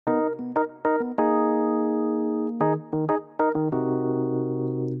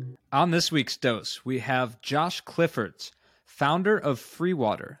On this week's dose, we have Josh Cliffords, founder of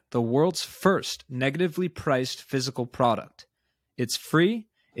FreeWater, the world's first negatively priced physical product. It's free,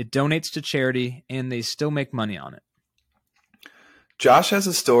 it donates to charity, and they still make money on it. Josh has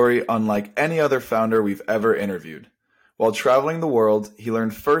a story unlike any other founder we've ever interviewed. While traveling the world, he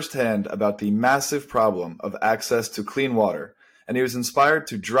learned firsthand about the massive problem of access to clean water, and he was inspired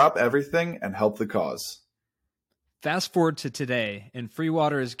to drop everything and help the cause. Fast forward to today, and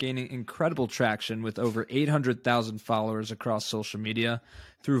FreeWater is gaining incredible traction with over 800,000 followers across social media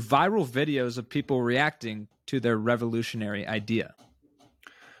through viral videos of people reacting to their revolutionary idea.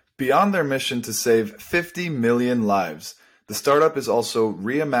 Beyond their mission to save 50 million lives, the startup is also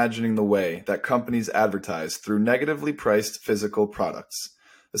reimagining the way that companies advertise through negatively priced physical products.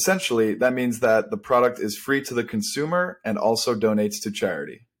 Essentially, that means that the product is free to the consumer and also donates to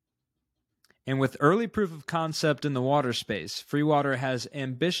charity. And with early proof of concept in the water space, FreeWater has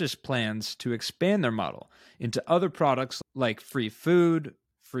ambitious plans to expand their model into other products like free food,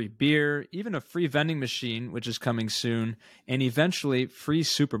 free beer, even a free vending machine, which is coming soon, and eventually free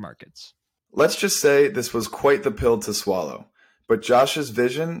supermarkets. Let's just say this was quite the pill to swallow, but Josh's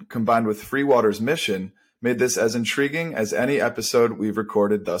vision combined with FreeWater's mission made this as intriguing as any episode we've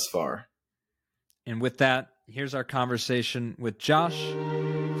recorded thus far. And with that, here's our conversation with Josh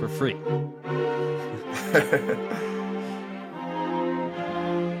for free. You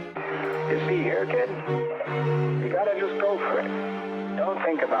see here, kid, you gotta just go for it. Don't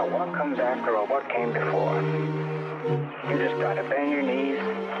think about what comes after or what came before. You just gotta bend your knees,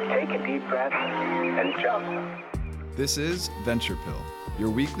 take a deep breath, and jump. This is Venture Pill, your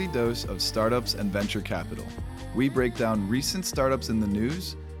weekly dose of startups and venture capital. We break down recent startups in the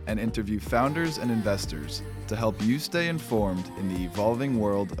news and interview founders and investors to help you stay informed in the evolving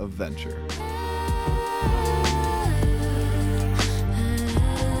world of venture.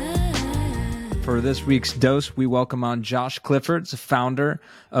 For this week's dose, we welcome on Josh Cliffords, founder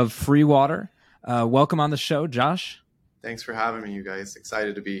of FreeWater. Welcome on the show, Josh. Thanks for having me, you guys.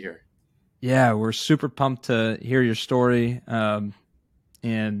 Excited to be here. Yeah, we're super pumped to hear your story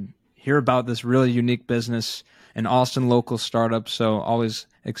and hear about this really unique business, an Austin local startup. So always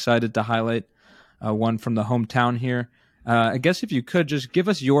excited to highlight one from the hometown here. I guess if you could just give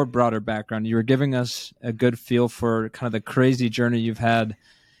us your broader background. You were giving us a good feel for kind of the crazy journey you've had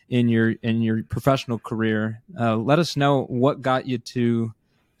in your professional career. Let us know what got you to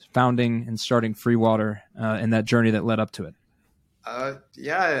founding and starting FreeWater and that journey that led up to it.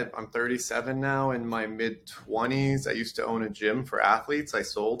 Yeah, I'm 37 now, in my mid-20s. I used to own a gym for athletes. I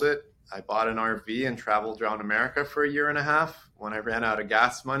sold it. I bought an RV and traveled around America for a year and a half. When I ran out of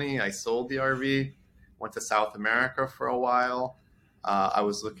gas money, I sold the RV, went to South America for a while. I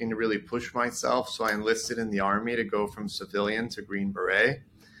was looking to really push myself, so I enlisted in the Army to go from civilian to Green Beret.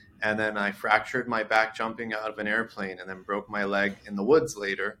 And then I fractured my back jumping out of an airplane and then broke my leg in the woods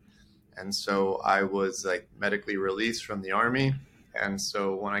later. And so I was medically released from the Army. And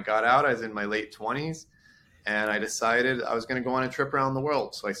so when I got out, I was in my late 20s and I decided I was going to go on a trip around the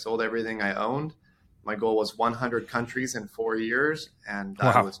world. So I sold everything I owned. My goal was 100 countries in 4 years. And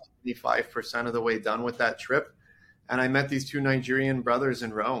Wow. I was 25% of the way done with that trip. And I met these two Nigerian brothers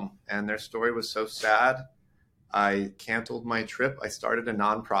in Rome, and their story was so sad. I canceled my trip. I started a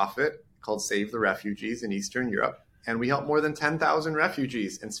nonprofit called Save the Refugees in Eastern Europe, and we helped more than 10,000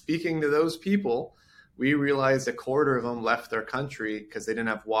 refugees. And speaking to those people, we realized a quarter of them left their country because they didn't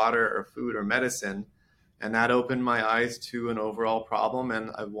have water or food or medicine. And that opened my eyes to an overall problem,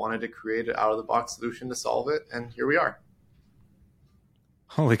 and I wanted to create an out-of-the-box solution to solve it, and here we are.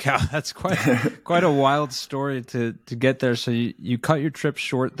 Holy cow, that's quite a wild story to get there. So you cut your trip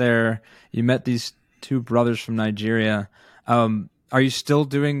short there. You met these two brothers from Nigeria. Are you still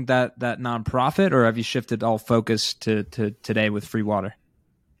doing that nonprofit, or have you shifted all focus to today with FreeWater?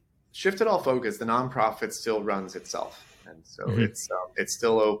 Shifted all focus. The nonprofit still runs itself. And so it's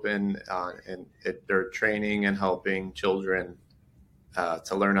still open, and they're training and helping children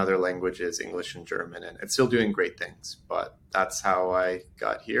to learn other languages, English and German, and it's still doing great things. But that's how I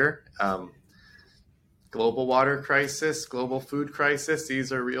got here. Global water crisis, global food crisis,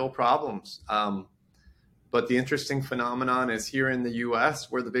 these are real problems. But the interesting phenomenon is here in the US,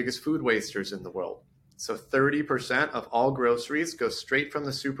 we're the biggest food wasters in the world. So 30% of all groceries go straight from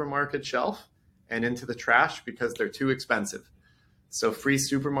the supermarket shelf and into the trash because they're too expensive. So free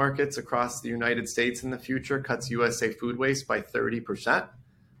supermarkets across the United States in the future cuts USA food waste by 30%,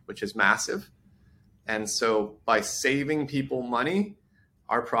 which is massive. And so by saving people money,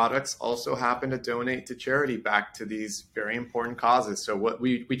 our products also happen to donate to charity back to these very important causes. So what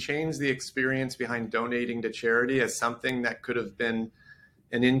we changed the experience behind donating to charity as something that could have been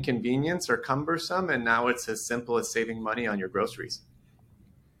an inconvenience or cumbersome, and now it's as simple as saving money on your groceries.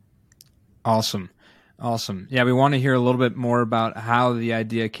 Awesome. Yeah, we want to hear a little bit more about how the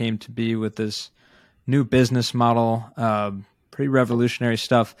idea came to be with this new business model. Pretty revolutionary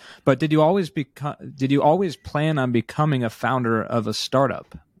stuff. But did you always plan on becoming a founder of a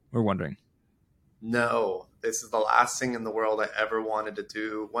startup? We're wondering. No, this is the last thing in the world I ever wanted to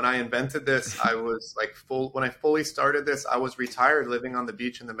do. When I invented this, I was when I fully started this, I was retired living on the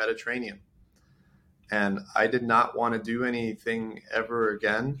beach in the Mediterranean. And I did not want to do anything ever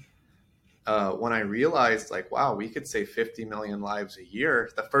again. When I realized wow, we could save 50 million lives a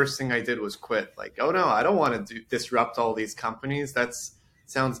year, the first thing I did was quit. Oh no, I don't want to disrupt all these companies. That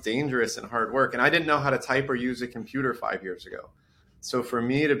sounds dangerous and hard work. And I didn't know how to type or use a computer 5 years ago. So for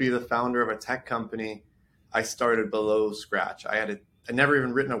me to be the founder of a tech company, I started below scratch. I never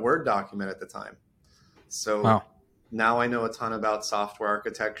even written a Word document at the time. So wow. Now I know a ton about software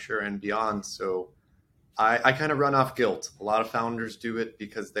architecture and beyond. So I kind of run off guilt. A lot of founders do it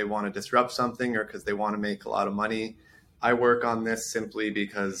because they want to disrupt something or because they want to make a lot of money. I work on this simply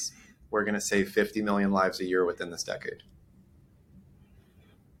because we're going to save 50 million lives a year within this decade.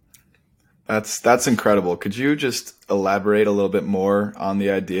 That's incredible. Could you just elaborate a little bit more on the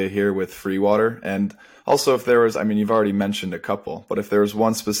idea here with FreeWater? And also if there was, you've already mentioned a couple, but if there was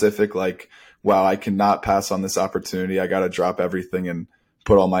one specific, wow, I cannot pass on this opportunity. I got to drop everything and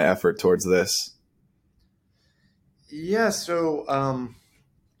put all my effort towards this. Yeah, so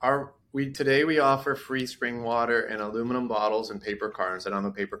today we offer free spring water in aluminum bottles and paper cartons. I don't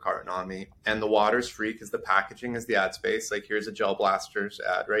have a paper carton on me, and the water's free because the packaging is the ad space. Here's a Gel Blasters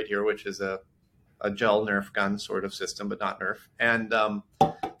ad right here, which is a gel Nerf gun sort of system, but not Nerf. And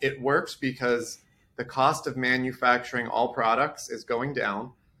it works because the cost of manufacturing all products is going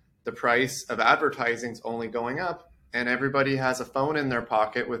down. The price of advertising is only going up. And everybody has a phone in their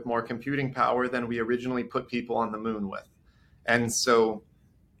pocket with more computing power than we originally put people on the moon with. And so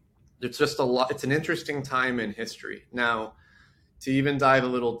it's just it's an interesting time in history. Now, to even dive a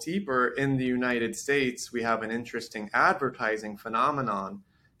little deeper, in the United States, we have an interesting advertising phenomenon.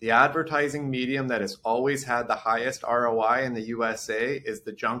 The advertising medium that has always had the highest ROI in the USA is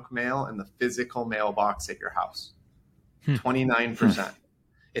the junk mail and the physical mailbox at your house. 29%.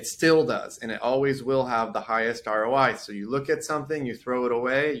 It still does, and it always will have the highest ROI. So you look at something, you throw it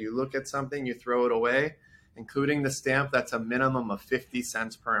away. You look at something, you throw it away, including the stamp. That's a minimum of 50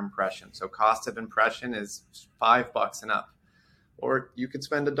 cents per impression. So cost of impression is $5 and up. Or you could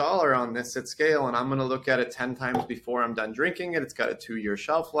spend $1 on this at scale, and I'm going to look at it 10 times before I'm done drinking it. It's got a 2-year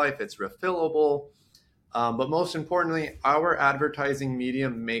shelf life. It's refillable. But most importantly, our advertising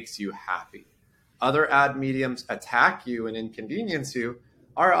medium makes you happy. Other ad mediums attack you and inconvenience you.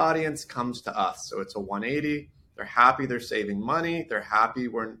 Our audience comes to us. So it's a 180. They're happy they're saving money. They're happy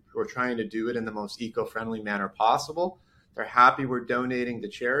we're trying to do it in the most eco-friendly manner possible. They're happy we're donating to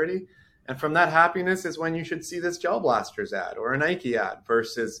charity. And from that happiness is when you should see this Gel Blasters ad or a Nike ad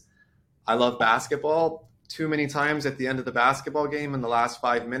versus I love basketball. Too many times at the end of the basketball game in the last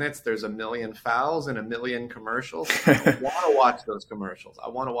 5 minutes, there's a million fouls and a million commercials. I don't want to watch those commercials. I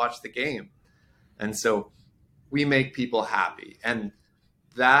want to watch the game. And so we make people happy. And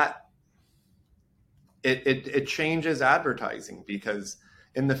that it changes advertising, because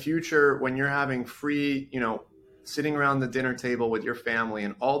in the future, when you're having free, sitting around the dinner table with your family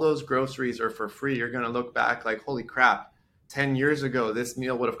and all those groceries are for free, you're going to look back like, holy crap, 10 years ago, this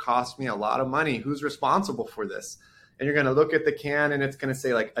meal would have cost me a lot of money. Who's responsible for this? And you're going to look at the can and it's going to say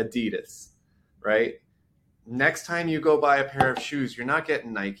Adidas, right? Next time you go buy a pair of shoes, you're not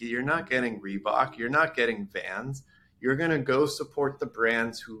getting Nike, you're not getting Reebok, you're not getting Vans. You're going to go support the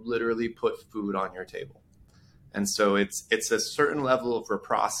brands who literally put food on your table. And so it's a certain level of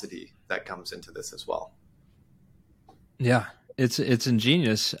reciprocity that comes into this as well. Yeah, it's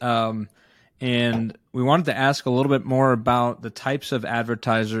ingenious. And we wanted to ask a little bit more about the types of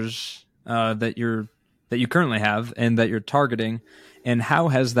advertisers that you currently have and that you're targeting, and how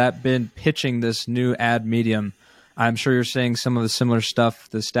has that been pitching this new ad medium? I'm sure you're saying some of the similar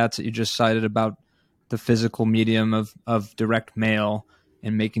stuff, the stats that you just cited about the physical medium of direct mail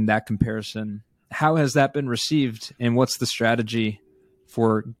and making that comparison. How has that been received, and what's the strategy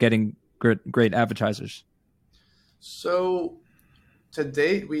for getting great advertisers? So to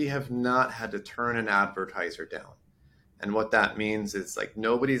date, we have not had to turn an advertiser down. And what that means is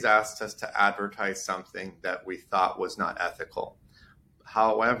nobody's asked us to advertise something that we thought was not ethical.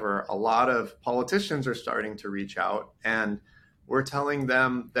 However, a lot of politicians are starting to reach out, and we're telling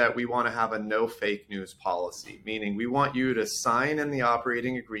them that we want to have a no fake news policy, meaning we want you to sign in the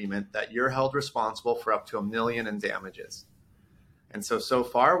operating agreement that you're held responsible for up to $1 million in damages. And so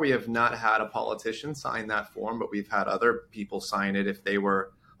far, we have not had a politician sign that form, but we've had other people sign it if they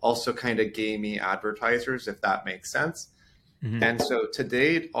were also kind of gamey advertisers, if that makes sense. Mm-hmm. And so to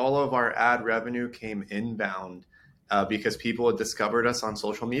date, all of our ad revenue came inbound because people had discovered us on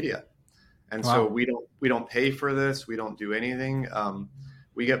social media. And wow. So we don't pay for this. We don't do anything.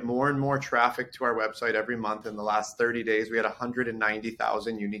 We get more and more traffic to our website every month. In the last 30 days, we had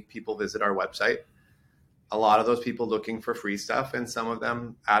 190,000 unique people visit our website. A lot of those people looking for free stuff, and some of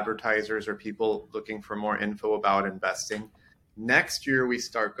them advertisers or people looking for more info about investing. Next year, we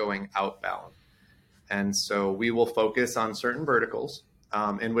start going outbound. And so we will focus on certain verticals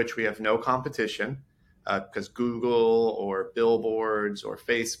in which we have no competition because Google or billboards or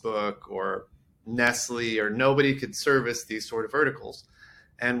Facebook or Nestle or nobody could service these sort of verticals.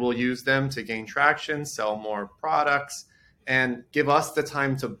 And we'll use them to gain traction, sell more products, and give us the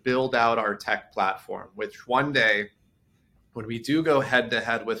time to build out our tech platform, which one day, when we do go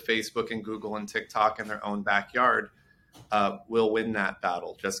head-to-head with Facebook and Google and TikTok in their own backyard, we'll win that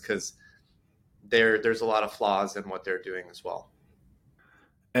battle just because there's a lot of flaws in what they're doing as well.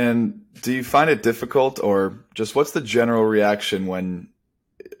 And do you find it difficult, or just what's the general reaction when,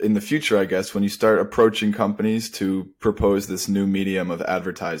 in the future, I guess, when you start approaching companies to propose this new medium of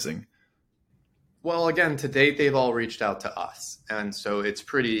advertising? Well, again, to date, they've all reached out to us. And so it's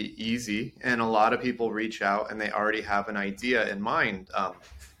pretty easy. And a lot of people reach out and they already have an idea in mind.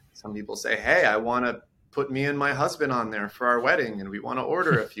 Some people say, hey, I want to put me and my husband on there for our wedding and we want to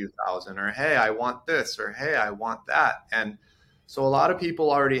order a few thousand, or hey, I want this, or hey, I want that. And so a lot of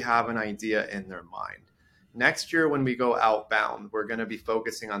people already have an idea in their mind. Next year, when we go outbound, we're going to be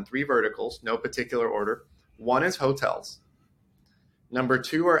focusing on 3 verticals, no particular order. One is hotels. Number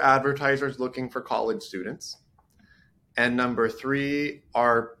 2 are advertisers looking for college students. And number 3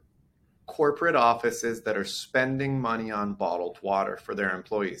 are corporate offices that are spending money on bottled water for their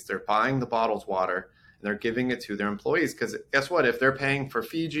employees. They're buying the bottled water and they're giving it to their employees because guess what? If they're paying for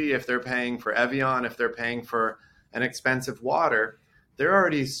Fiji, if they're paying for Evian, if they're paying for an expensive water, they're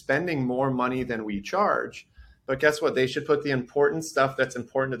already spending more money than we charge. But guess what? They should put the important stuff that's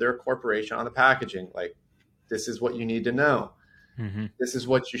important to their corporation on the packaging. Like, this is what you need to know. Mm-hmm. This is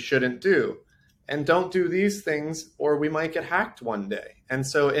what you shouldn't do. And don't do these things or we might get hacked one day. And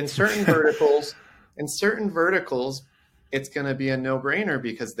so in certain verticals, it's going to be a no-brainer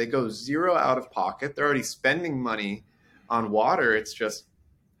because they go zero out of pocket. They're already spending money on water. It's just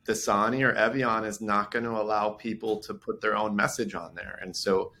Dasani or Evian is not going to allow people to put their own message on there. And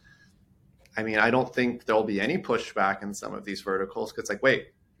so, I mean, I don't think there'll be any pushback in some of these verticals because it's like, wait,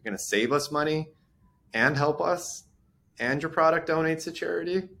 you're going to save us money and help us and your product donates to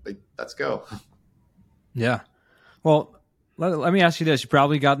charity? Like, let's go. Yeah. Well, let me ask you this. You've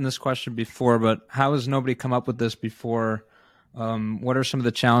probably gotten this question before, but how has nobody come up with this before? What are some of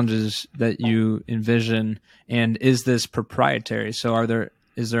the challenges that you envision? And is this proprietary? So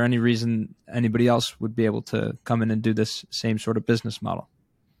is there any reason anybody else would be able to come in and do this same sort of business model?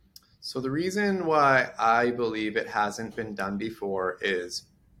 So the reason why I believe it hasn't been done before is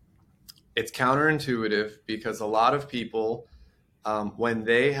it's counterintuitive because a lot of people, when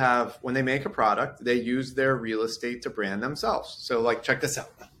they make a product, they use their real estate to brand themselves. So like, check this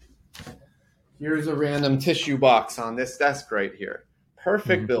out. Here's a random tissue box on this desk right here.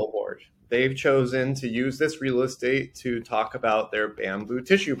 Perfect billboard. They've chosen to use this real estate to talk about their bamboo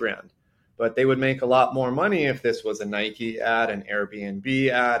tissue brand. But they would make a lot more money if this was a Nike ad, an Airbnb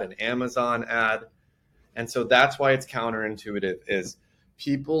ad, an Amazon ad. And so that's why it's counterintuitive is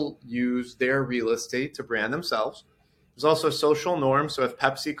people use their real estate to brand themselves. There's also a social norm. So if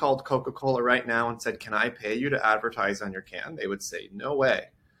Pepsi called Coca-Cola right now and said, can I pay you to advertise on your can? They would say, no way.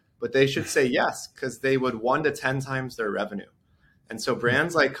 But they should say yes, because they would 1 to 10 times their revenue. And so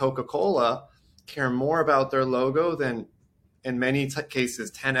brands like Coca-Cola care more about their logo than, in many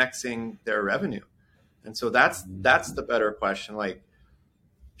cases, 10xing their revenue. And so that's the better question. Like,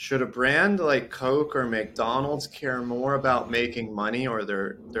 should a brand like Coke or McDonald's care more about making money or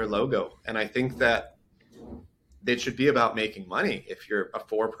their logo? And I think that it should be about making money if you're a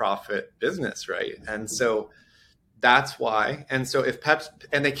for-profit business, right? And so that's why. And so if Pepsi,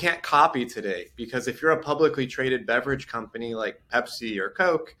 and they can't copy today, because if you're a publicly traded beverage company like Pepsi or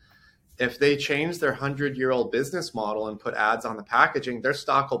Coke, if they change their 100-year-old business model and put ads on the packaging, their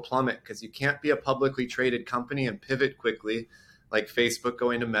stock will plummet because you can't be a publicly traded company and pivot quickly like Facebook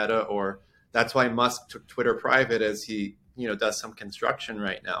going to Meta, or that's why Musk took Twitter private as he, does some construction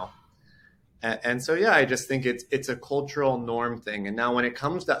right now. And so, yeah, I just think it's a cultural norm thing. And now when it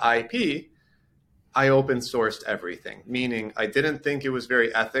comes to IP, I open sourced everything, meaning I didn't think it was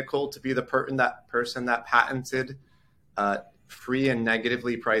very ethical to be the person that patented free and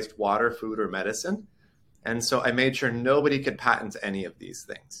negatively priced water, food, or medicine. And so I made sure nobody could patent any of these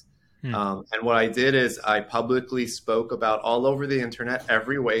things. And what I did is I publicly spoke about all over the internet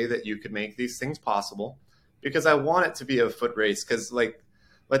every way that you could make these things possible, because I want it to be a foot race. Because, like,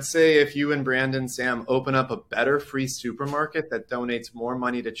 let's say if you and Brandon, Sam, open up a better free supermarket that donates more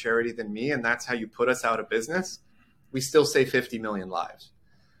money to charity than me, and that's how you put us out of business, we still save 50 million lives.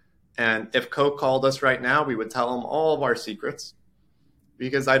 And if Coke called us right now, we would tell them all of our secrets,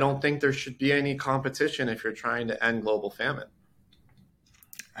 because I don't think there should be any competition if you're trying to end global famine.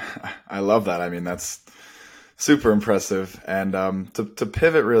 I love that. I mean, that's super impressive. And to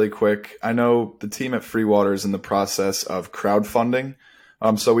pivot really quick, I know the team at FreeWater is in the process of crowdfunding.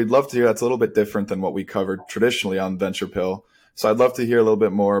 So we'd love to hear, that's a little bit different than what we covered traditionally on Venture Pill. So I'd love to hear a little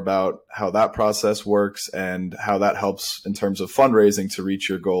bit more about how that process works and how that helps in terms of fundraising to reach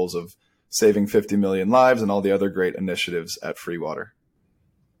your goals of saving 50 million lives and all the other great initiatives at FreeWater.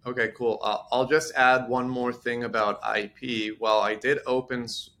 Okay, cool. I'll just add one more thing about IP. While I did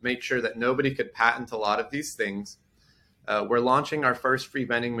make sure that nobody could patent a lot of these things, we're launching our first free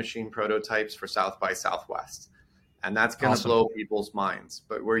vending machine prototypes for South by Southwest. And that's going to blow people's minds.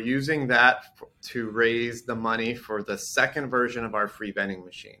 But we're using that to raise the money for the second version of our free vending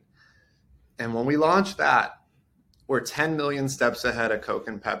machine. And when we launch that, we're 10 million steps ahead of Coke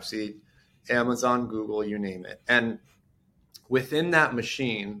and Pepsi, Amazon, Google, you name it. And within that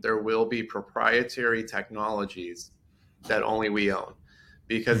machine, there will be proprietary technologies that only we own,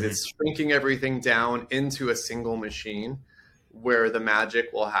 because it's shrinking everything down into a single machine where the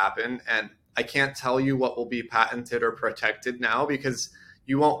magic will happen. And I can't tell you what will be patented or protected now, because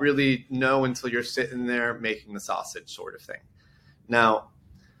you won't really know until you're sitting there making the sausage, sort of thing. Now,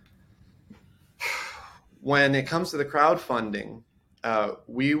 when it comes to the crowdfunding,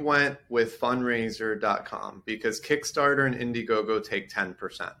 we went with fundraiser.com because Kickstarter and Indiegogo take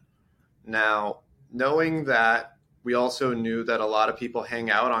 10%. Now, knowing that, we also knew that a lot of people hang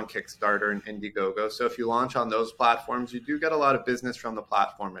out on Kickstarter and Indiegogo. So if you launch on those platforms, you do get a lot of business from the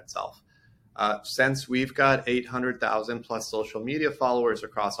platform itself. Since we've got 800,000 plus social media followers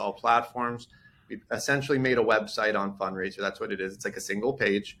across all platforms, we've essentially made a website on Fundraiser. That's what it is. It's like a single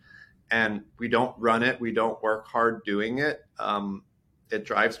page, and we don't run it. We don't work hard doing it. It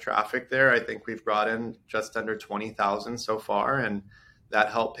drives traffic there. I think we've brought in just under 20,000 so far, and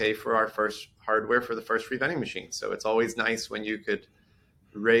that helped pay for our first hardware for the first free vending machine. So it's always nice when you could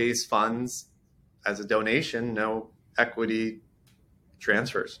raise funds as a donation, no equity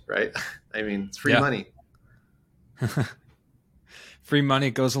transfers, right? I mean, it's free money. Free money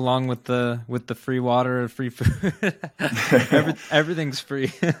goes along with the free water, free food. Everything's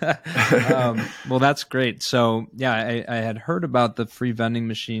free. Well, that's great. So yeah, I had heard about the free vending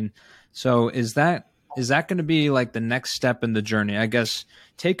machine. So is that going to be like the next step in the journey? I guess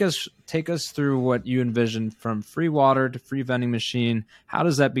take us through what you envisioned from free water to free vending machine. How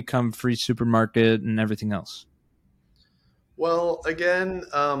does that become free supermarket and everything else? Well, again,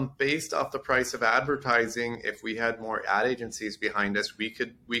 based off the price of advertising, if we had more ad agencies behind us, we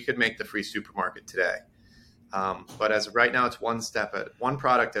could make the free supermarket today. But as of right now, it's one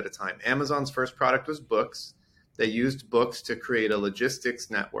product at a time. Amazon's first product was books. They used books to create a logistics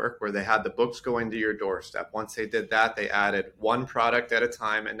network where they had the books going to your doorstep. Once they did that, they added one product at a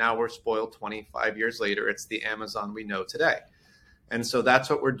time. And now we're spoiled 25 years later. It's the Amazon we know today. And so that's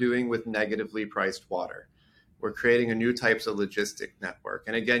what we're doing with negatively priced water. We're creating a new types of logistic network.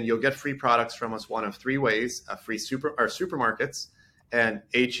 And again, you'll get free products from us one of three ways: supermarkets and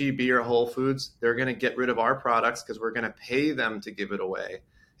H-E-B or Whole Foods. They're going to get rid of our products because we're going to pay them to give it away.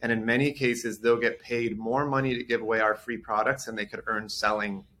 And in many cases, they'll get paid more money to give away our free products than they could earn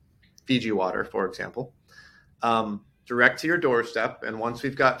selling Fiji water, for example, direct to your doorstep. And once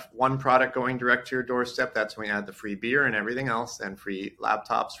we've got one product going direct to your doorstep, that's when we add the free beer and everything else, and free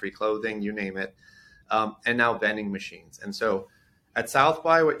laptops, free clothing, you name it. And now vending machines. And so at South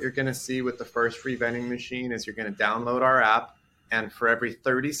by, what you're going to see with the first free vending machine is you're going to download our app, and for every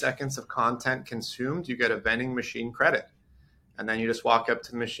 30 seconds of content consumed, you get a vending machine credit. And then you just walk up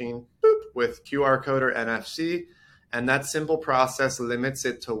to the machine with QR code or NFC, and that simple process limits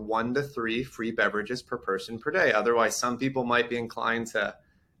it to 1 to 3 free beverages per person per day. Otherwise, some people might be inclined to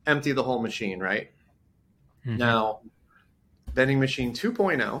empty the whole machine, right? Mm-hmm. Now, vending machine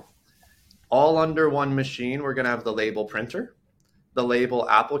 2.0, all under one machine, we're going to have the label printer, the label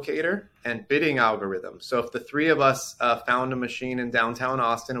applicator, and bidding algorithm. So if the three of us found a machine in downtown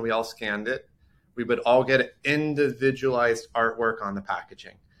Austin and we all scanned it, we would all get individualized artwork on the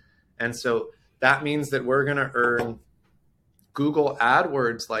packaging. And so that means that we're going to earn Google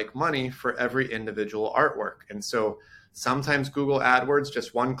AdWords like money for every individual artwork. And so Sometimes Google AdWords,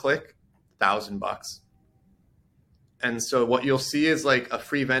 just one click, $1,000. And so what you'll see is like a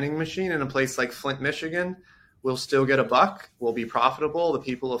free vending machine in a place like Flint, Michigan. We'll still get $1. We'll be profitable. The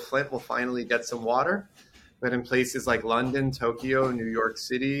people of Flint will finally get some water. But in places like London, Tokyo, New York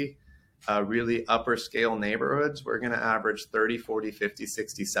City, really upper scale neighborhoods, we're going to average $30, $40, $50,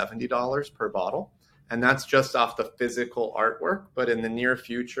 $60, $70 per bottle. And that's just off the physical artwork. But in the near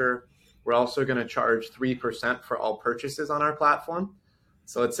future, we're also going to charge 3% for all purchases on our platform.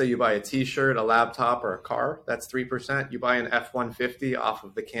 So let's say you buy a t-shirt, a laptop, or a car, that's 3%. You buy an F-150 off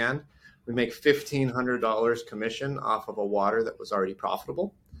of the can, we make $1,500 commission off of a water that was already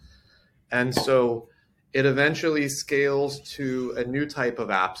profitable. And so it eventually scales to a new type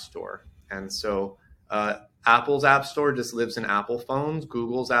of app store. And so Apple's app store just lives in Apple phones.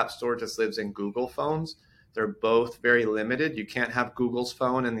 Google's app store just lives in Google phones. They're both very limited. You can't have Google's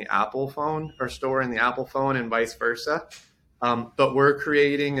phone in the Apple phone or store in the Apple phone and vice versa. But we're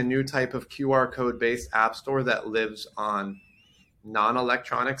creating a new type of QR code-based app store that lives on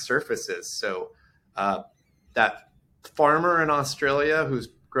non-electronic surfaces. So that farmer in Australia who's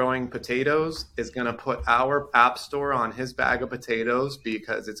growing potatoes is going to put our app store on his bag of potatoes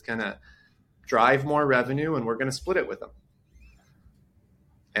because it's going to drive more revenue and we're going to split it with them.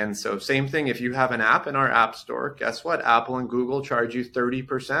 And so same thing, if you have an app in our app store, guess what? Apple and Google charge you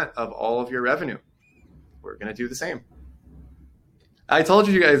 30% of all of your revenue. We're going to do the same. I told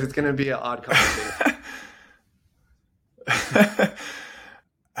you guys it's going to be an odd conversation.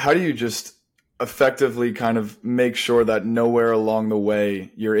 How do you just effectively kind of make sure that nowhere along the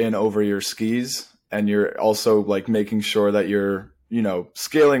way you're in over your skis, and you're also like making sure that you're, you know,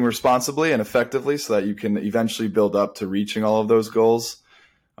 scaling responsibly and effectively so that you can eventually build up to reaching all of those goals?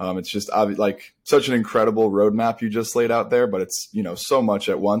 It's just like such an incredible roadmap you just laid out there, but it's, you know, so much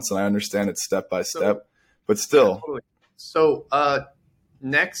at once, and I understand it's step by step, but still. Totally. So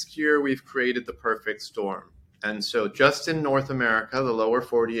next year we've created the perfect storm. And so just in North America, the lower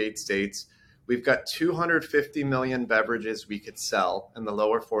 48 states, we've got 250 million beverages we could sell in the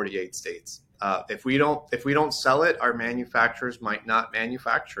lower 48 states. If we don't sell it, our manufacturers might not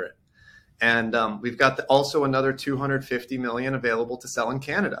manufacture it. And we've got also another 250 million available to sell in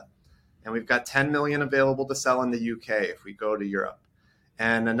Canada. And we've got 10 million available to sell in the UK if we go to Europe.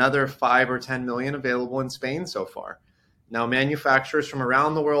 And another 5 or 10 million available in Spain so far. Now, manufacturers from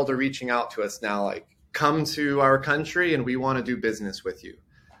around the world are reaching out to us now, like, come to our country and we want to do business with you.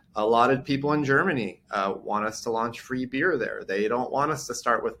 A lot of people in Germany want us to launch free beer there. They don't want us to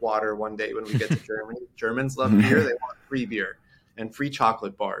start with water one day when we get to Germany. Germans love beer. They want free beer and free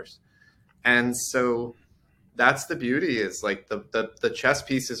chocolate bars. And so that's the beauty, is like the chess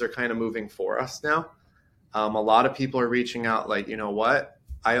pieces are kind of moving for us now. A lot of people are reaching out like, you know what?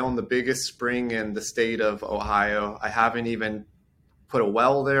 I own the biggest spring in the state of Ohio. I haven't even put a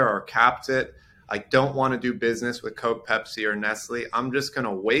well there or capped it. I don't want to do business with Coke, Pepsi, or Nestle. I'm just going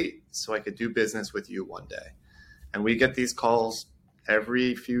to wait so I could do business with you one day. And we get these calls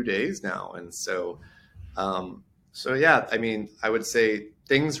every few days now. And so yeah, I mean, I would say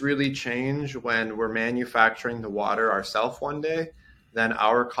things really change when we're manufacturing the water ourselves one day. Then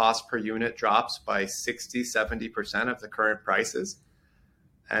our cost per unit drops by 60, 70% of the current prices.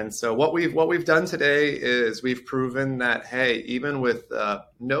 And so what we've done today is we've proven that, hey, even with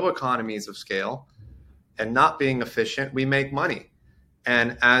no economies of scale and not being efficient, we make money.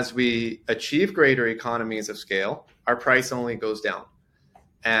 And as we achieve greater economies of scale, our price only goes down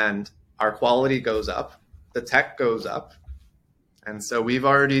and our quality goes up, the tech goes up. And so we've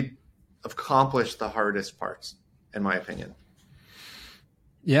already accomplished the hardest parts, in my opinion.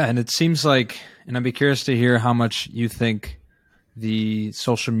 Yeah, and it seems like, and I'd be curious to hear how much you think the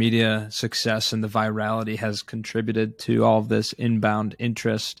social media success and the virality has contributed to all of this inbound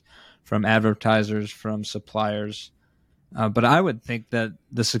interest from advertisers, from suppliers. But I would think that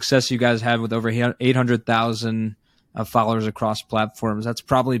the success you guys have with over 800,000 followers across platforms, that's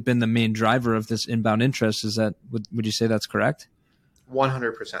probably been the main driver of this inbound interest. Is that, would you say that's correct?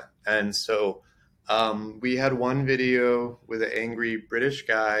 100%. And so we had one video with an angry British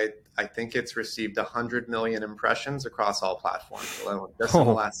guy. I think it's received 100 million impressions across all platforms alone, just in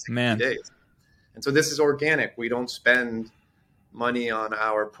the last 60 days. And so this is organic. We don't spend money on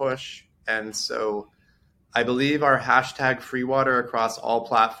our push. And so I believe our hashtag FreeWater across all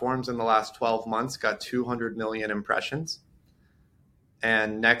platforms in the last 12 months got 200 million impressions.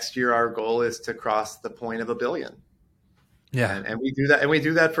 And next year, our goal is to cross the point of 1 billion. Yeah. And we do that. And we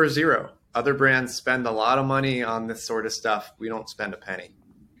do that for zero. Other brands spend a lot of money on this sort of stuff. We don't spend a penny.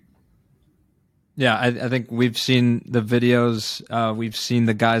 Yeah, I think we've seen the videos. We've seen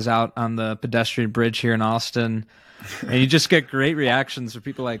the guys out on the pedestrian bridge here in Austin, and you just get great reactions from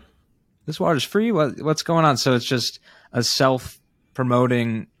people like, "This water's free. What's going on?" So it's just a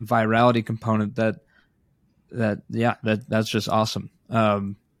self-promoting virality component that's just awesome.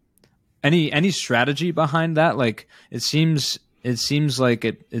 Any strategy behind that? Like it seems like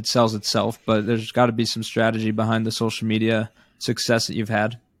it sells itself, but there's got to be some strategy behind the social media success that you've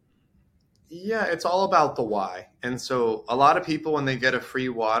had. Yeah, it's all about the why. And so a lot of people, when they get a free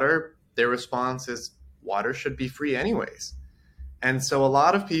water, their response is water should be free anyways. And so a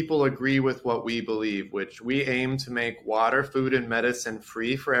lot of people agree with what we believe, which we aim to make water, food, and medicine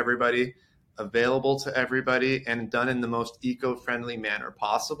free for everybody, available to everybody, and done in the most eco-friendly manner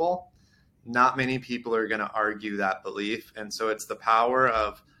possible. Not many people are going to argue that belief. And so it's the power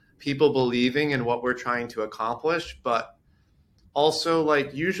of people believing in what we're trying to accomplish, but also,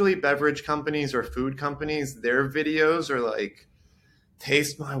 like, usually beverage companies or food companies, their videos are like,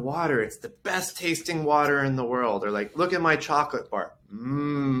 taste my water. It's the best tasting water in the world. Or like, look at my chocolate bar.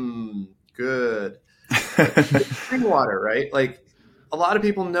 Good. Drink water, right? Like, a lot of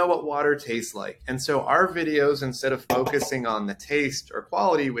people know what water tastes like. And so our videos, instead of focusing on the taste or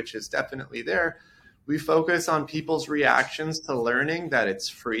quality, which is definitely there, we focus on people's reactions to learning that it's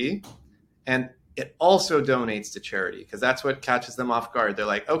free. And it also donates to charity, because that's what catches them off guard. They're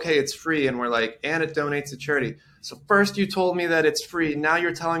like, okay, it's free. And we're like, and it donates to charity. So first you told me that it's free. Now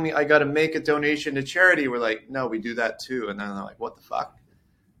you're telling me I got to make a donation to charity. We're like, no, we do that too. And then they're like, what the fuck?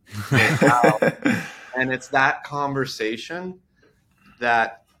 And it's that conversation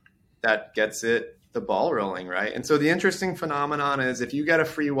that gets the ball rolling, right? And so the interesting phenomenon is if you get a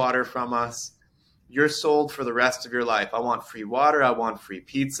free water from us, you're sold for the rest of your life. I want free water. I want free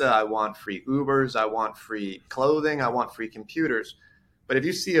pizza. I want free Ubers. I want free clothing. I want free computers. But if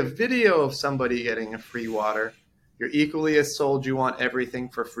you see a video of somebody getting a free water, you're equally as sold. You want everything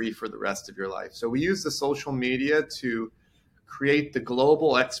for free for the rest of your life. So we use the social media to create the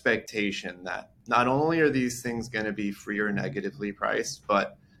global expectation that not only are these things going to be free or negatively priced,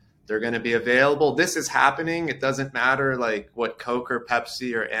 but they're going to be available. This is happening. It doesn't matter like what Coke or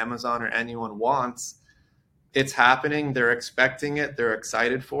Pepsi or Amazon or anyone wants. It's happening. They're expecting it. They're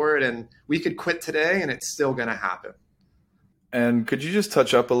excited for it. And we could quit today and it's still going to happen. And could you just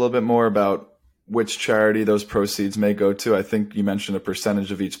touch up a little bit more about which charity those proceeds may go to? I think you mentioned a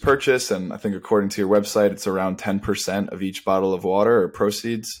percentage of each purchase. And I think according to your website, it's around 10% of each bottle of water or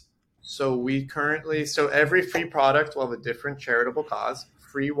proceeds. So every free product will have a different charitable cause.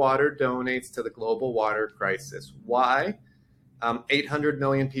 FreeWater donates to the global water crisis. Why? 800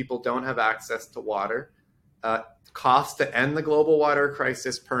 million people don't have access to water. Cost to end the global water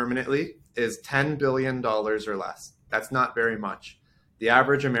crisis permanently is $10 billion or less. That's not very much. The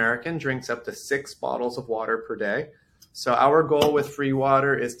average American drinks up to 6 bottles of water per day. So our goal with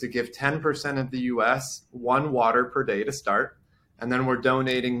FreeWater is to give 10% of the US 1 water per day to start. And then we're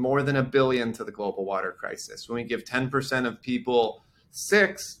donating more than $1 billion to the global water crisis. When we give 10% of people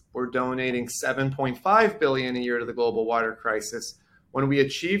 6, we're donating $7.5 billion a year to the global water crisis. When we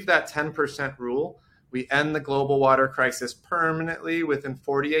achieve that 10% rule, we end the global water crisis permanently within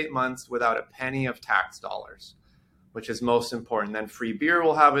 48 months without a penny of tax dollars, which is most important. Then free beer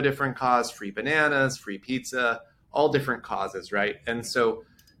will have a different cause, free bananas, free pizza, all different causes, right? And so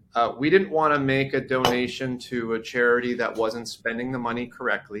we didn't want to make a donation to a charity that wasn't spending the money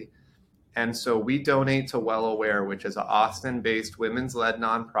correctly. And so we donate to Well Aware, which is an Austin-based women's-led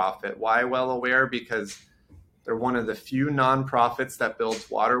nonprofit. Why Well Aware? Because they're one of the few nonprofits that builds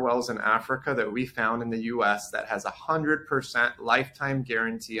water wells in Africa that we found in the U.S. that has 100% lifetime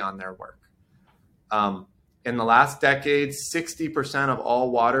guarantee on their work. In the last decade, 60% of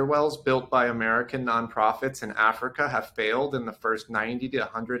all water wells built by American nonprofits in Africa have failed in the first 90 to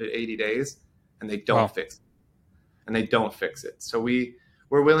 180 days, and they don't fix it. And they don't fix it. So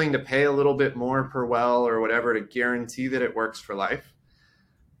we're willing to pay a little bit more per well or whatever to guarantee that it works for life.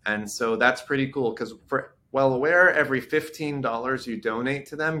 And so that's pretty cool because for Well Aware, every $15 you donate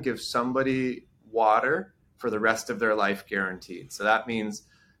to them gives somebody water for the rest of their life guaranteed. So that means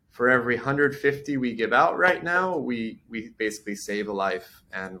for every 150 we give out right now, we basically save a life.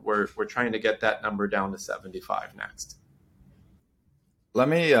 And we're trying to get that number down to 75 next. Let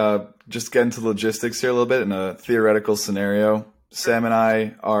me just get into logistics here a little bit in a theoretical scenario. Sam and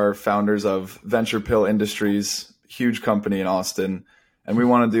I are founders of Venture Pill Industries, huge company in Austin. And we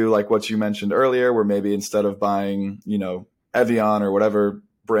want to do like what you mentioned earlier, where maybe instead of buying, Evian or whatever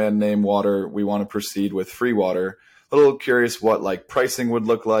brand name water, we want to proceed with FreeWater. A little curious what like pricing would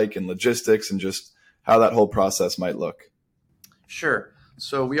look like and logistics and just how that whole process might look. Sure.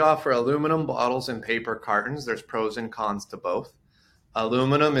 So we offer aluminum bottles and paper cartons. There's pros and cons to both.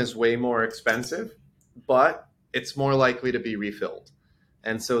 Aluminum is way more expensive, but it's more likely to be refilled.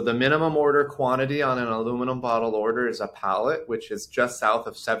 And so the minimum order quantity on an aluminum bottle order is a pallet, which is just south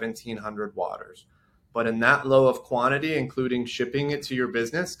of 1,700 waters. But in that low of quantity, including shipping it to your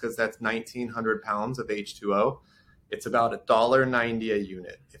business, because that's 1,900 pounds of H2O, it's about $1.90 a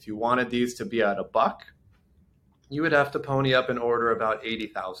unit. If you wanted these to be at $1, you would have to pony up and order about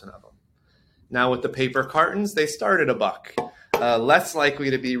 80,000 of them. Now with the paper cartons, they start at $1. Less likely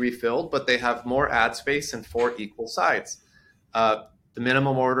to be refilled, but they have more ad space and 4 equal sides. The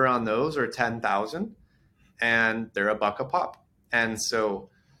minimum order on those are 10,000, and they're $1 a pop. And so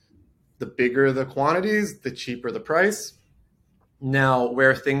the bigger the quantities, the cheaper the price. Now,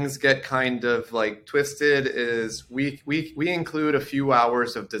 where things get kind of like twisted is we include a few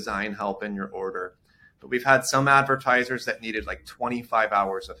hours of design help in your order. But we've had some advertisers that needed like 25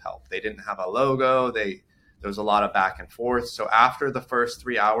 hours of help. They didn't have a logo. There was a lot of back and forth. So after the first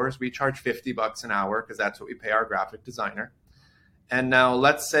 3 hours, we charge $50 an hour because that's what we pay our graphic designer. And now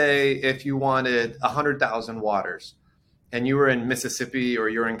let's say if you wanted 100,000 waters and you were in Mississippi or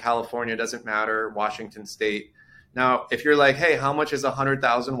you're in California, doesn't matter, Washington State. Now, if you're like, hey, how much is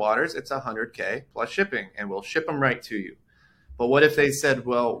 100,000 waters? It's $100K plus shipping, and we'll ship them right to you. But what if they said,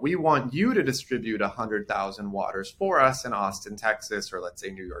 well, we want you to distribute 100,000 waters for us in Austin, Texas, or let's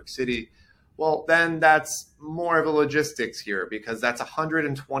say New York City? Well, then that's more of a logistics here because that's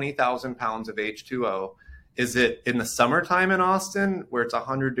 120,000 pounds of H2O. Is it in the summertime in Austin where it's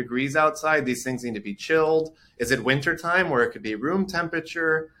 100 degrees outside? These things need to be chilled. Is it wintertime where it could be room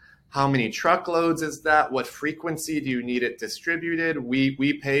temperature? How many truckloads is that? What frequency do you need it distributed?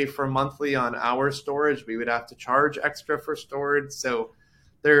 We pay for monthly on our storage. We would have to charge extra for storage. So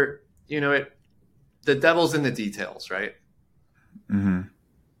the devil's in the details, right? Mm-hmm.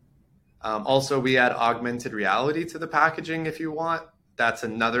 Also, we add augmented reality to the packaging if you want. That's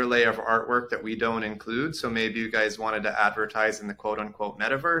another layer of artwork that we don't include. So maybe you guys wanted to advertise in the quote unquote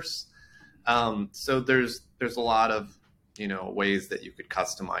metaverse. So there's a lot of, ways that you could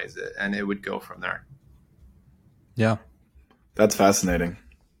customize it and it would go from there. Yeah. That's fascinating.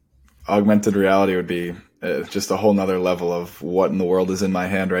 Augmented reality would be just a whole nother level of what in the world is in my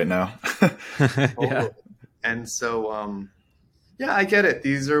hand right now. Yeah. And so, I get it.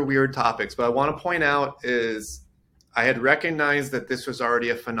 These are weird topics, but I want to point out is I had recognized that this was already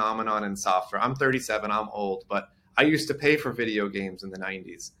a phenomenon in software. I'm 37, I'm old, but I used to pay for video games in the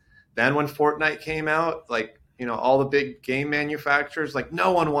 90s. Then when Fortnite came out, all the big game manufacturers,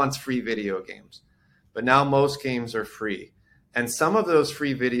 no one wants free video games. But now most games are free. And some of those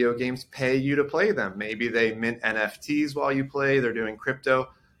free video games pay you to play them. Maybe they mint NFTs while you play, they're doing crypto.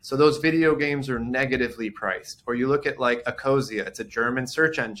 So those video games are negatively priced. Or you look at Ecosia, it's a German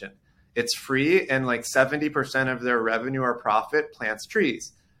search engine. It's free and 70% of their revenue or profit plants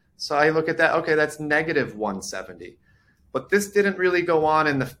trees. So I look at that, okay, that's negative 170. But this didn't really go on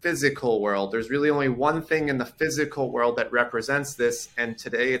in the physical world. There's really only one thing in the physical world that represents this, and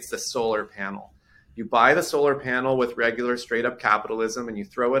today it's the solar panel. You buy the solar panel with regular straight up capitalism and you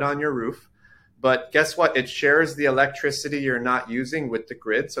throw it on your roof. But guess what? It shares the electricity you're not using with the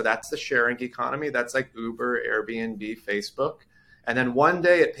grid. So that's the sharing economy. That's like Uber, Airbnb, Facebook. And then one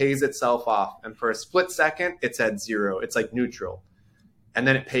day it pays itself off. And for a split second, it's at zero. It's like neutral. And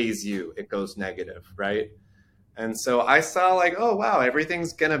then it pays you. It goes negative, right? And so I saw oh, wow,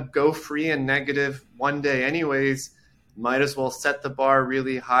 everything's going to go free and negative one day anyways. Might as well set the bar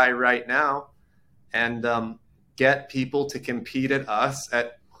really high right now and get people to compete at us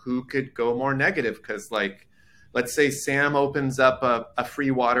at who could go more negative. Because let's say Sam opens up a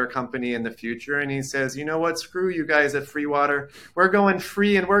FreeWater company in the future and he says, you know what, screw you guys at FreeWater. We're going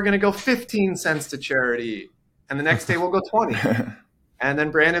free and we're going to go 15 cents to charity. And the next day we'll go 20. And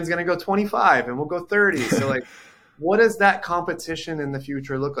then Brandon's going to go 25 and we'll go 30. So what does that competition in the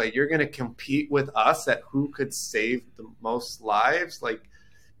future look like? You're going to compete with us at who could save the most lives?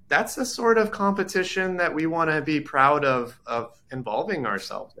 That's the sort of competition that we want to be proud of involving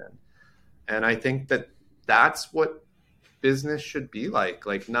ourselves in. And I think that that's what business should be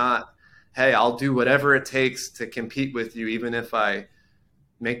like not, hey, I'll do whatever it takes to compete with you, even if I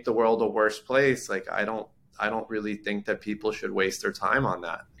make the world a worse place. I don't really think that people should waste their time on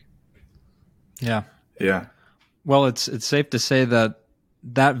that. Yeah. Yeah. Well, it's safe to say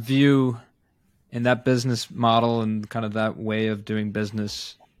that view and that business model and kind of that way of doing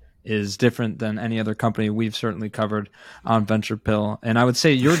business is different than any other company we've certainly covered on Venture Pill. And I would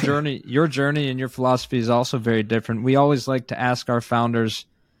say your journey and your philosophy is also very different. We always like to ask our founders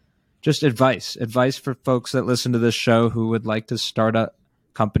just advice for folks that listen to this show who would like to start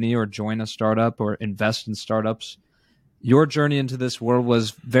company or join a startup or invest in startups. Your journey into this world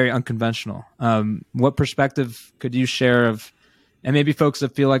was very unconventional. What perspective could you share of, and maybe folks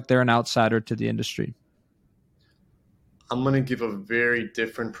that feel like they're an outsider to the industry? I'm going to give a very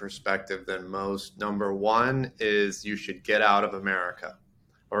different perspective than most. Number one is you should get out of America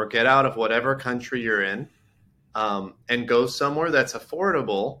or get out of whatever country you're in, and go somewhere that's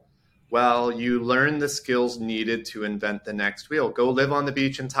affordable while you learn the skills needed to invent the next wheel. Go live on the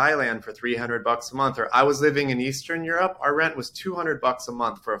beach in Thailand for $300 a month. Or I was living in Eastern Europe. Our rent was $200 a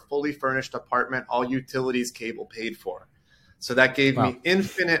month for a fully furnished apartment, all utilities, cable paid for. So that gave me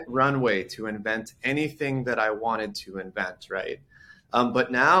infinite runway to invent anything that I wanted to invent, right?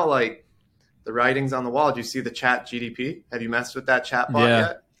 But now, like, the writing's on the wall. Did you see the Chat GDP? Have you messed with that chatbot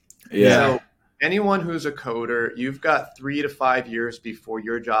yet? Yeah. So anyone who's a coder, you've got 3 to 5 years before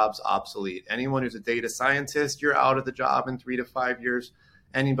your job's obsolete. Anyone who's a data scientist, you're out of the job in 3 to 5 years.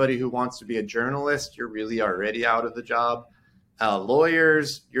 Anybody who wants to be a journalist, you're really already out of the job.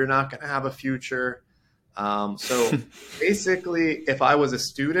 Lawyers, you're not going to have a future. So basically, if I was a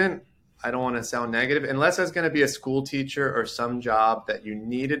student, I don't want to sound negative, unless I was going to be a school teacher or some job that you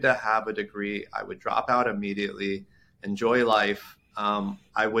needed to have a degree, I would drop out immediately, enjoy life.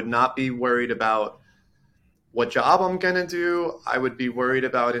 I would not be worried about what job I'm going to do. I would be worried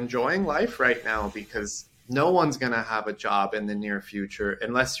about enjoying life right now, because no one's going to have a job in the near future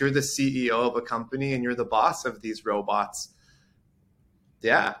unless you're the CEO of a company and you're the boss of these robots.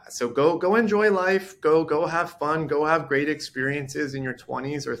 Yeah. So go enjoy life, go have fun, go have great experiences in your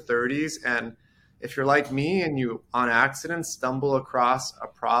 20s or 30s. And if you're like me and you on accident stumble across a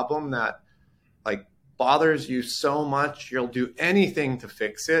problem that like bothers you so much, you'll do anything to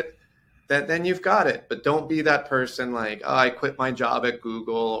fix it, then you've got it. But don't be that person like, oh, I quit my job at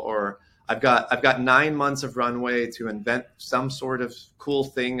Google, or I've got 9 months of runway to invent some sort of cool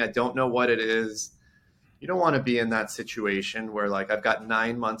thing. I don't know what it is. You don't want to be in that situation where like I've got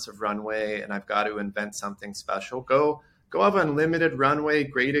 9 months of runway and I've got to invent something special. Go have unlimited runway,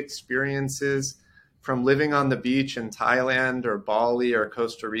 great experiences from living on the beach in Thailand or Bali or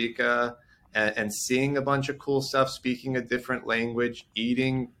Costa Rica and seeing a bunch of cool stuff, speaking a different language,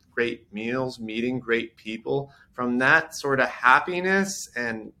 eating great meals, meeting great people. From that sort of happiness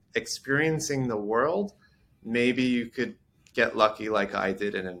and experiencing the world, maybe you could get lucky like I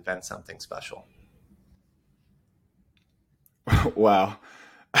did and invent something special. Wow.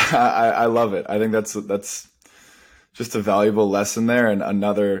 I love it. I think that's just a valuable lesson there. And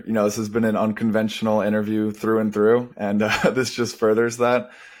another, this has been an unconventional interview through and through. And this just furthers that.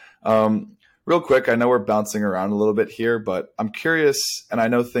 Real quick, I know we're bouncing around a little bit here, but I'm curious, and I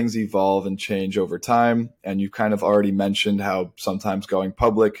know things evolve and change over time. And you kind of already mentioned how sometimes going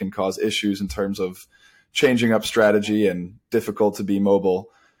public can cause issues in terms of changing up strategy and difficult to be mobile.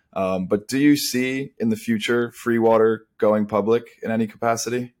 But do you see in the future FreeWater going public in any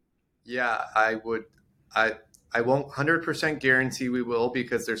capacity? Yeah, I would. I won't 100% guarantee we will,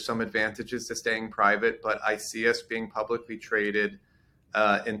 because there's some advantages to staying private, but I see us being publicly traded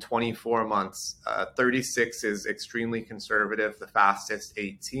in 24 months. 36 is extremely conservative, the fastest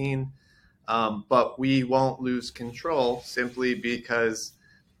 18. But we won't lose control simply because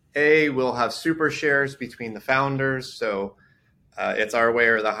we'll have super shares between the founders. So it's our way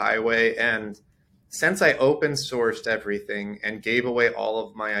or the highway. And since I open sourced everything and gave away all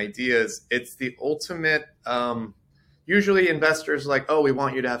of my ideas, it's the ultimate. Usually investors are like, oh, we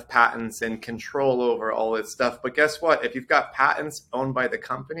want you to have patents and control over all this stuff. But guess what? If you've got patents owned by the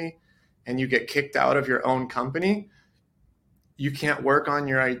company and you get kicked out of your own company, you can't work on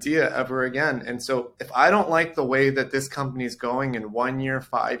your idea ever again. And so if I don't like the way that this company is going in 1 year,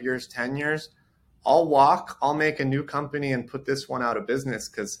 5 years, 10 years, I'll make a new company and put this one out of business,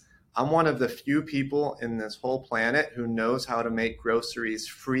 because I'm one of the few people in this whole planet who knows how to make groceries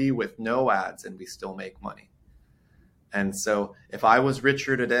free with no ads, and we still make money. And so if I was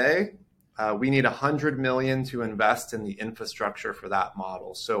richer today, we need 100 million to invest in the infrastructure for that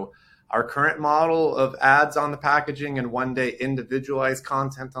model. So our current model of ads on the packaging and one day individualized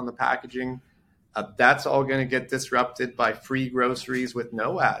content on the packaging, that's all going to get disrupted by free groceries with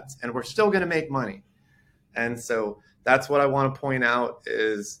no ads, and we're still going to make money. And so that's what I want to point out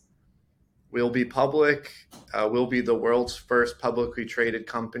is we'll be public. We'll be the world's first publicly traded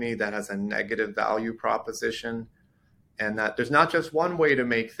company that has a negative value proposition, and that there's not just one way to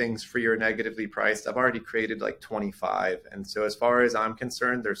make things free or negatively priced. I've already created like 25. And so as far as I'm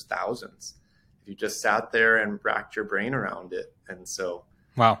concerned, there's thousands if you just sat there and racked your brain around it. And so,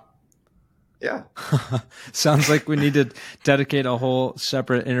 wow. Yeah. Sounds like we need to dedicate a whole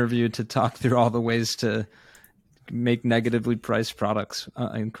separate interview to talk through all the ways to make negatively priced products.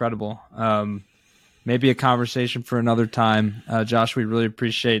 Incredible. Maybe a conversation for another time. Josh, we really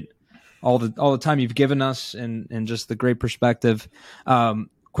appreciate all the time you've given us and just the great perspective.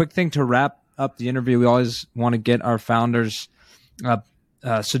 Quick thing to wrap up the interview. We always want to get our founders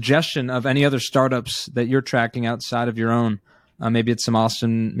suggestion of any other startups that you're tracking outside of your own. Maybe it's some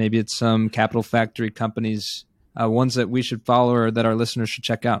Austin, maybe it's some Capital Factory companies, ones that we should follow or that our listeners should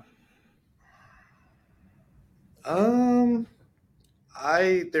check out.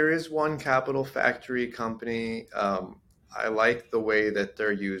 There is one Capital Factory company. I like the way that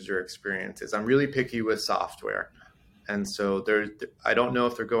their user experience is. I'm really picky with software. And so I don't know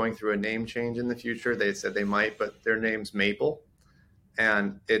if they're going through a name change in the future. They said they might, but their name's Maple.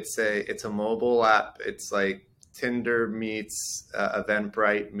 And it's a mobile app. It's like Tinder meets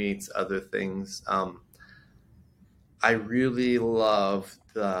Eventbrite meets other things. I really love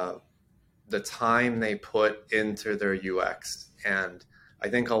the time they put into their UX. And I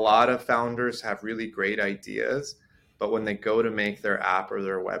think a lot of founders have really great ideas, but when they go to make their app or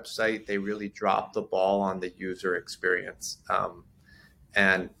their website, they really drop the ball on the user experience.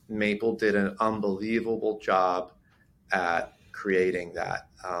 And Maple did an unbelievable job at creating that.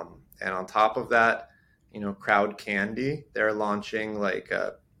 And on top of that, Crowd Candy, they're launching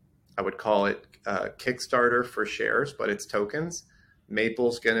I would call it Kickstarter for shares, but it's tokens.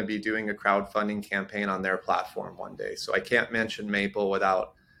 Maple's going to be doing a crowdfunding campaign on their platform one day. So I can't mention Maple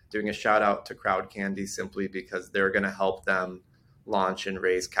without doing a shout out to Crowd Candy, simply because they're going to help them launch and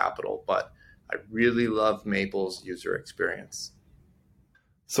raise capital. But I really love Maple's user experience.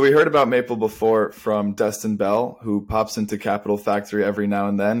 So we heard about Maple before from Destin Bell, who pops into Capital Factory every now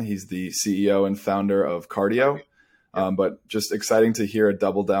and then. He's the CEO and founder of Cardio. But just exciting to hear a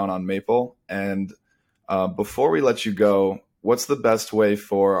double down on Maple. And before we let you go, what's the best way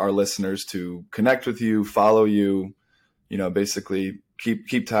for our listeners to connect with you, follow you, basically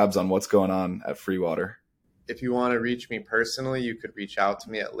keep tabs on what's going on at FreeWater? If you want to reach me personally, you could reach out to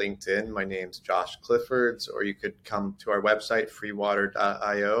me at LinkedIn. My name's Josh Cliffords, or you could come to our website,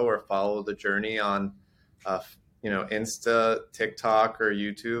 freewater.io, or follow the journey on, Insta, TikTok, or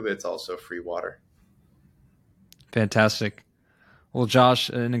YouTube. It's also FreeWater. Fantastic. Well, Josh,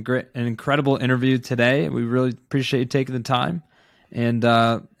 an incredible interview today. We really appreciate you taking the time, and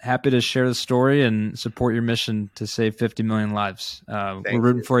happy to share the story and support your mission to save 50 million lives. We're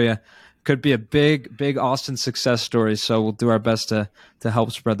rooting for you. Could be a big Austin success story, so we'll do our best to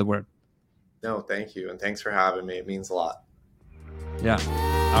help spread the word. No, thank you, and thanks for having me. It means a lot. Yeah.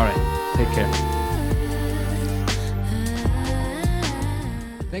 All right. Take care.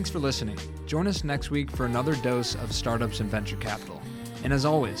 Thanks for listening. Join us next week for another dose of startups and venture capital. And as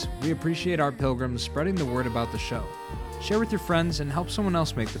always, we appreciate our pilgrims spreading the word about the show. Share with your friends and help someone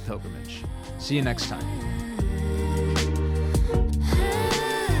else make the pilgrimage. See you next time.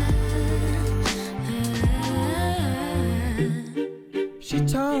 She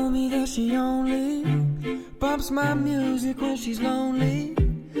told me that she only bumps my music when she's lonely.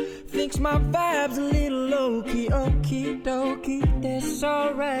 Thinks my vibe's a little low-key, okie dokie, that's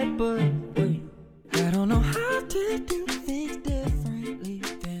alright, but wait, I don't know how to do